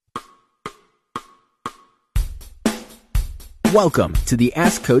Welcome to the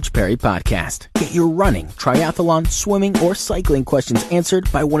Ask Coach Perry podcast. Get your running, triathlon, swimming, or cycling questions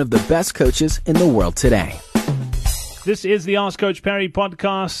answered by one of the best coaches in the world today. This is the Ask Coach Perry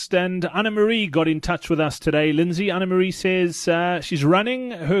podcast, and Anna-Marie got in touch with us today. Lindsay, Anna-Marie says she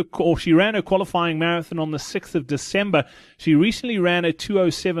ran her qualifying marathon on the 6th of December. She recently ran a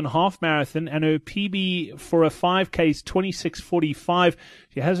 2:07 half marathon, and her PB for a 5K is 26:45.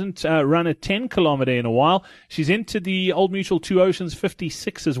 She hasn't run a 10 kilometer in a while. She's entered the Old Mutual Two Oceans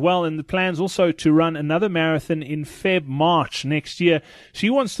 56 as well, and the plan's also to run another marathon in March next year.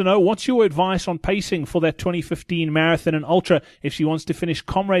 She wants to know, what's your advice on pacing for that 2015 marathon and ultra if she wants to finish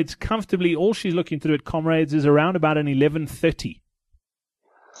Comrades comfortably? All she's looking to do at Comrades is around about an 11:30.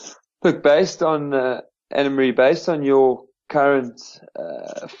 Look, based on Anna-Marie, based on your current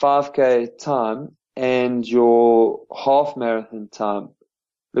 5K time and your half marathon time,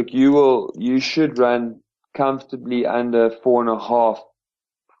 look, you should run comfortably under 4.5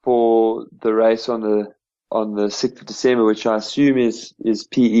 for the race on the 6th of December, which I assume is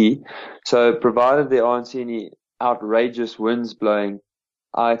PE. So provided there aren't any outrageous winds blowing,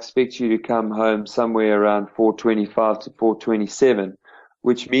 I expect you to come home somewhere around 4:25 to 4:27,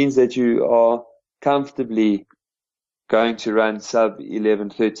 which means that you are comfortably going to run sub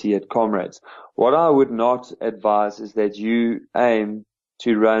 11:30 at Comrades. What I would not advise is that you aim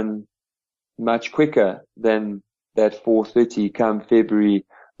to run much quicker than that 4:30 come February,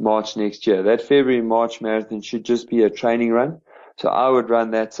 March next year. That February, March marathon should just be a training run. So I would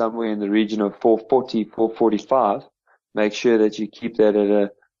run that somewhere in the region of 4:40, 4:45. Make sure that you keep that at a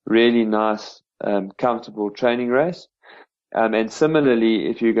really nice, comfortable training race. And similarly,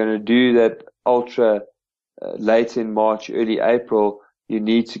 if you're going to do that ultra late in March, early April, you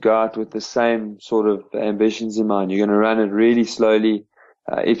need to go out with the same sort of ambitions in mind. You're going to run it really slowly.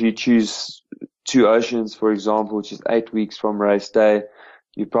 If you choose Two Oceans, for example, which is 8 weeks from race day,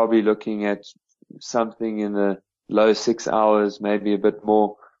 you're probably looking at something in the low 6 hours, maybe a bit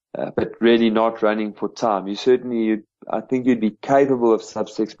more, but really not running for time. I think you'd be capable of sub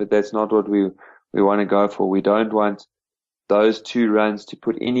 6, but that's not what we want to go for. We don't want those two runs to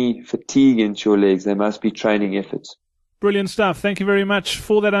put any fatigue into your legs. They must be training efforts. Brilliant stuff. Thank you very much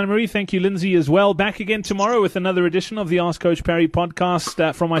for that, Anna-Marie. Thank you, Lindsay, as well. Back again tomorrow with another edition of the Ask Coach Perry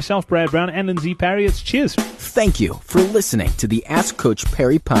podcast from myself, Brad Brown, and Lindsay Perry. It's cheers. Thank you for listening to the Ask Coach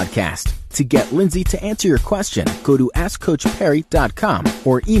Perry podcast. To get Lindsay to answer your question, go to AskCoachPerry.com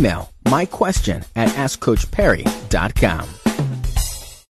or email myquestion@AskCoachPerry.com.